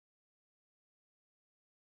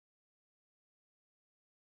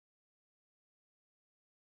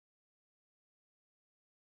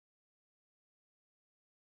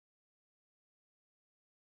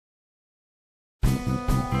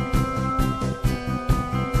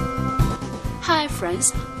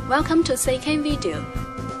friends, welcome to Second video.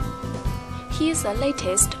 Here's the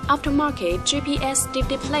latest aftermarket GPS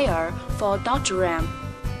DVD player for Dodge Ram.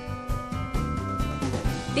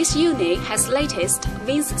 This unit has latest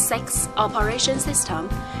Win 6 operation system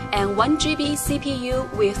and 1GB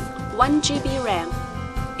CPU with 1GB RAM.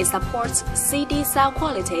 It supports CD sound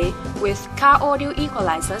quality with car audio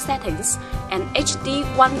equalizer settings and HD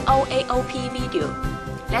 1080p video.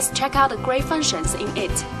 Let's check out the great functions in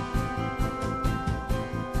it.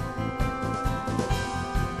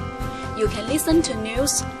 You can listen to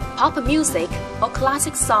news, pop music, or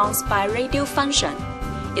classic songs by radio function.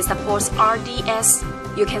 It supports RDS.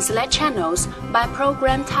 You can select channels by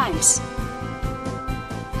program times.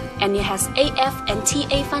 And it has AF and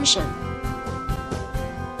TA function.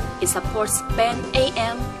 It supports band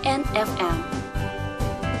AM and FM.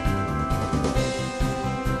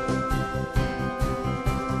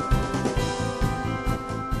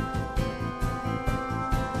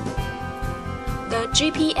 The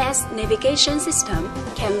GPS navigation system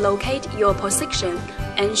can locate your position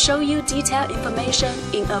and show you detailed information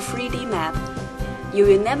in a 3D map. You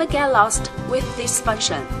will never get lost with this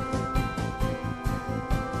function.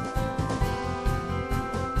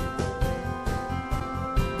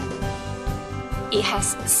 It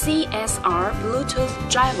has CSR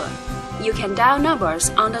Bluetooth driver. You can dial numbers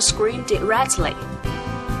on the screen directly.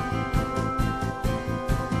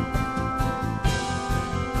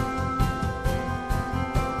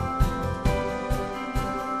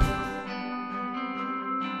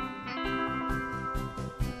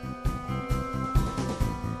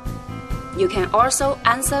 You can also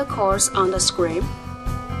answer calls on the screen.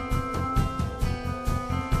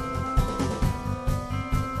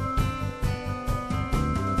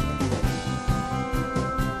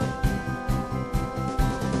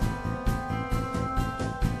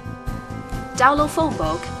 Download phone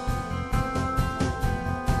book.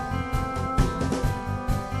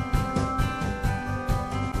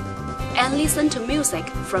 And listen to music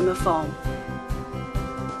from your phone.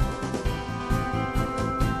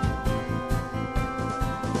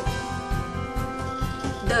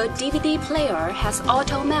 The DVD player has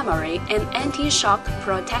auto memory and anti-shock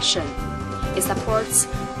protection. It supports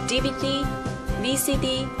DVD,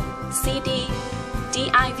 VCD, CD,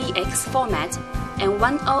 DIVX format, and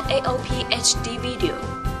 1080p HD video.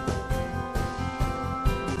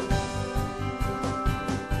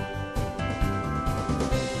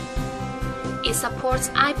 It supports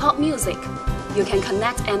iPod music. You can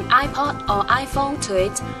connect an iPod or iPhone to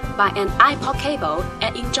it by an iPod cable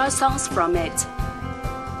and enjoy songs from it.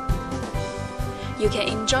 You can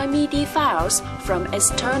enjoy MIDI files from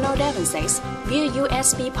external devices via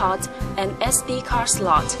USB port and SD card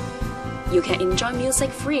slot. You can enjoy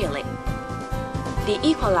music freely. The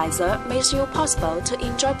equalizer makes it possible to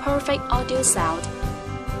enjoy perfect audio sound.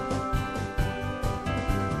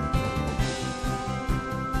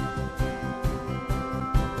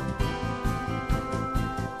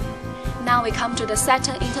 Now we come to the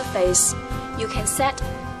setting interface. You can set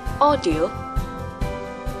audio,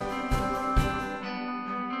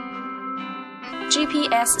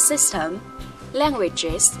 GPS system,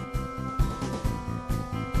 languages,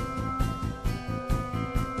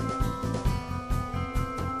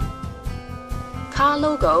 car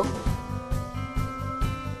logo,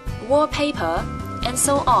 wallpaper, and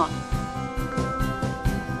so on.